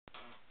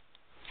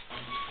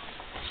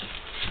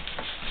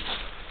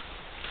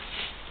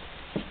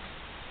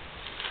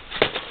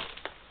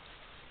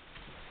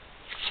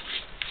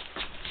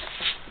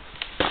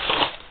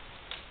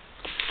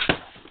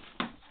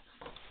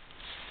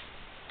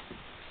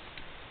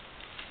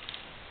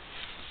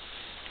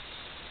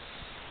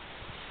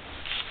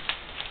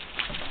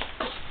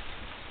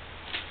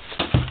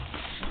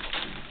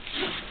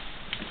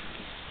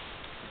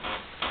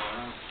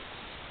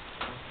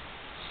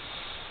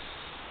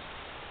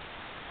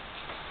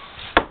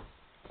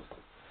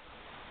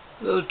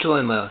Little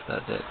toy mouse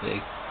about that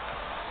big.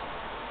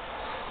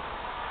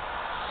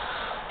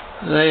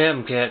 They have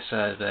them cat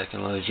size back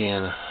in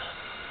Louisiana.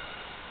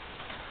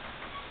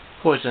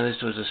 Fortunately,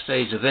 this was a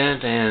staged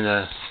event, and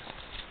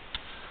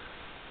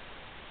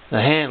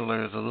the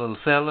handler, the little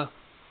fella,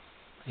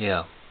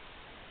 yeah,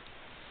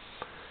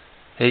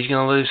 he's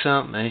gonna lose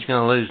something, and he's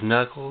gonna lose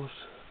knuckles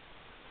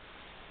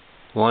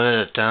one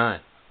at a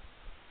time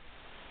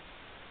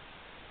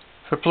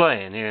for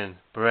playing here in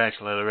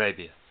Baraxla,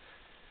 Arabia.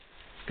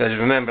 Because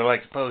remember,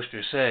 like the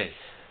posters say,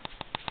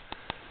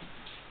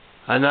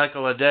 a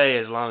knuckle a day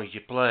as long as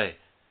you play.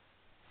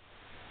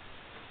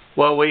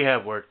 Well, we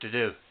have work to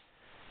do.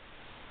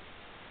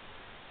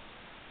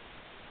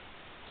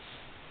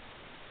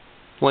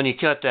 When you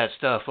cut that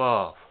stuff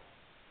off,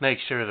 make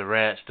sure the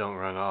rats don't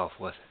run off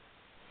with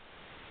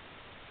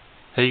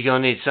it. You're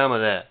going to need some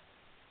of that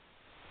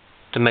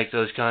to make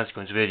those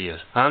consequence videos.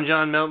 I'm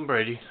John Melton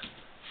Brady.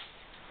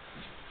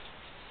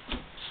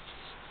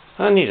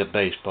 I need a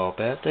baseball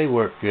bat. They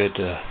work good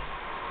to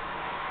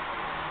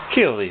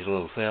kill these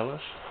little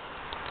fellas.